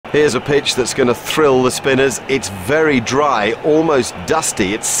Here's a pitch that's going to thrill the spinners. It's very dry, almost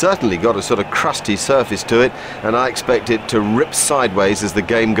dusty. It's certainly got a sort of crusty surface to it, and I expect it to rip sideways as the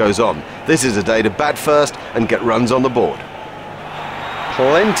game goes on. This is a day to bat first and get runs on the board.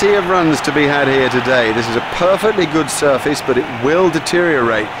 Plenty of runs to be had here today. This is a perfectly good surface, but it will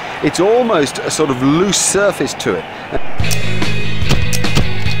deteriorate. It's almost a sort of loose surface to it.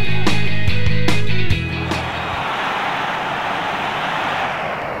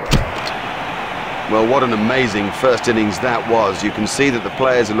 Well, what an amazing first innings that was. You can see that the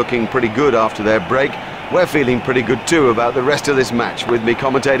players are looking pretty good after their break. We're feeling pretty good too about the rest of this match. With me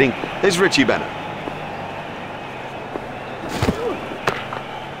commentating is Richie Bennett.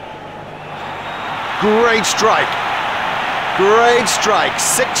 Great strike. Great strike.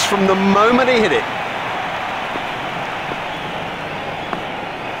 6 from the moment he hit it.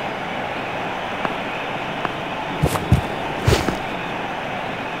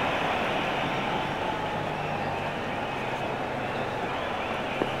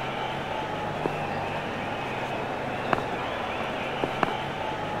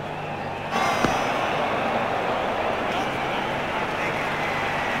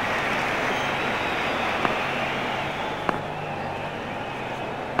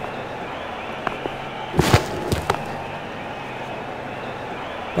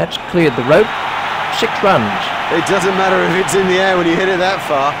 That's cleared the rope. 6 runs. It doesn't matter if it's in the air when you hit it that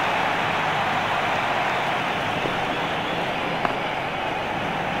far.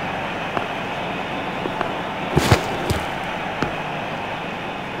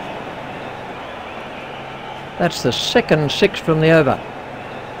 That's the second 6 from the over.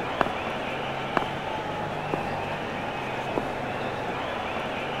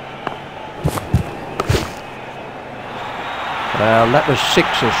 Well, that was 6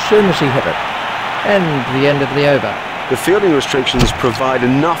 as soon as he hit it. And the end of the over. The fielding restrictions provide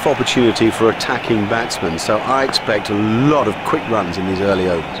enough opportunity for attacking batsmen, so I expect a lot of quick runs in these early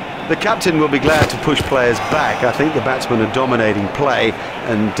overs. The captain will be glad to push players back. I think the batsmen are dominating play,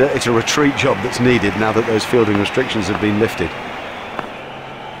 and it's a retreat job that's needed now that those fielding restrictions have been lifted.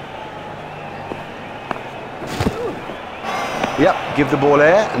 Yep, give the ball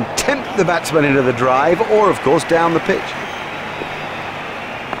air and tempt the batsman into the drive, or of course down the pitch.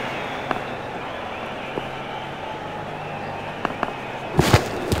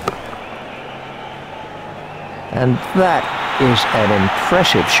 And that is an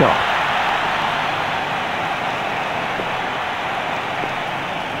impressive shot.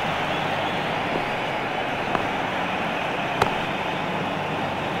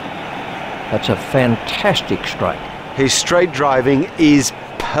 That's a fantastic strike. His straight driving is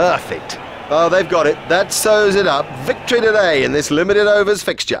perfect. Oh, they've got it. That sews it up. Victory today in this limited overs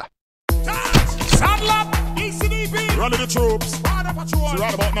fixture. Saddle up, ECDP, run of the troops.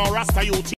 Right about now, Rasta UT.